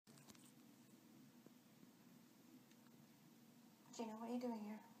Gina, what are you doing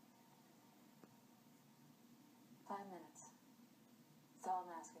here? 5 minutes. That's all I'm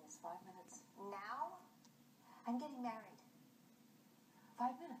asking is 5 minutes. Now? I'm getting married.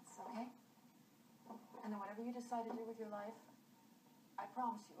 5 minutes, okay? And then whatever you decide to do with your life, I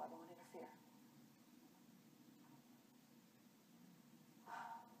promise you I won't interfere.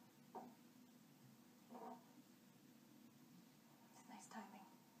 It's nice timing.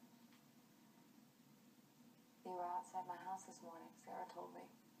 You were outside my house this morning, Sarah told me.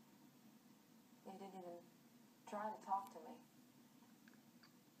 You didn't even try to talk to me.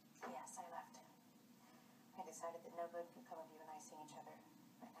 Yes, I left. I decided that no good could come of you and I seeing each other.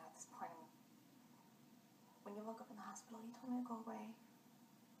 Right now at this point, when you woke up in the hospital, you told me to go away.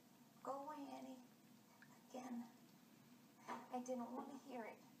 Go away, Annie. Again. I didn't want to hear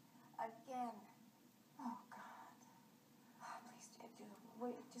it. Again. Oh, God. Please,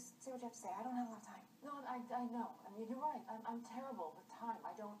 wait, just say what you have to say. I don't have a lot of time. No, I know. I mean, you're right. I'm terrible with time.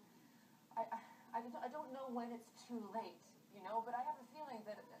 I don't know when it's too late, you know, but I have a feeling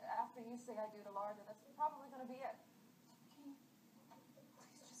that after you say I do to Lara, that's probably going to be it. Okay.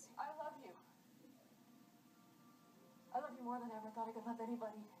 Please just say. I love you. I love you more than I ever thought I could love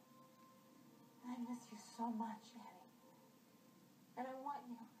anybody. And I miss you so much, Annie. And I want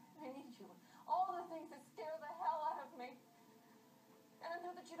you. I need you. All the things that scare the hell out of me. And I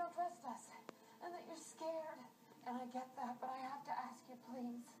know that you don't trust us. And that you're scared. And I get that, but I have to ask you,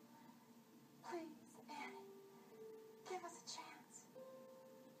 please. Please, Annie. Give us a chance.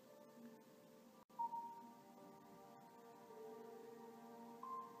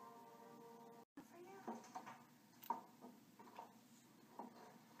 For you.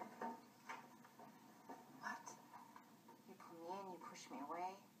 What? You pull me in, you push me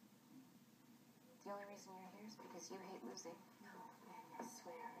away. The only reason you're here is because you hate losing. No, Annie, I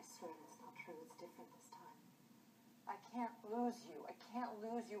swear that's not true. It's different this time. I can't lose you. I can't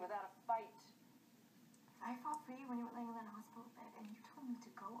lose you without a fight. I fought for you when you were laying in that hospital bed, and you told me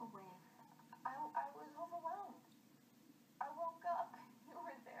to go away. I was overwhelmed. I woke up, you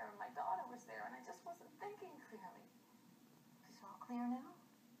were there, and my daughter was there, and I just wasn't thinking clearly. Is it all clear now?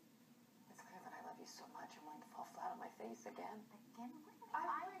 It's clear that I love you so much I'm willing to fall flat on my face again. Again?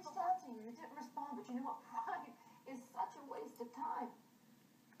 I reached out to you. You didn't respond, but you know what? Pride is such a waste of time.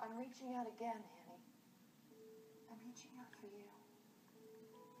 I'm reaching out again, Annie. I'm reaching out for you.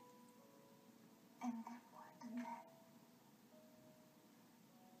 And then what? And then?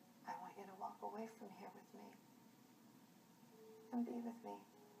 I want you to walk away from here with me. And be with me.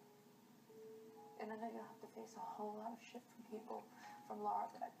 And I know you'll have to face a whole lot of shit from people, from Lara,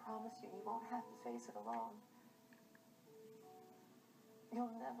 but I promise you, you won't have to face it alone.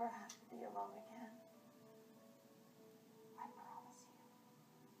 You'll never have to be alone again. I promise you.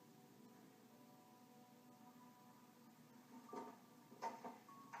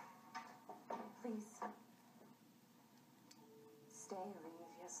 Please. Stay or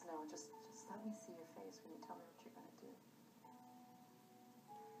leave. Yes, no. Just let me see your face when you tell me what you're going to do.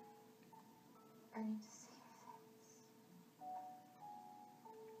 I need to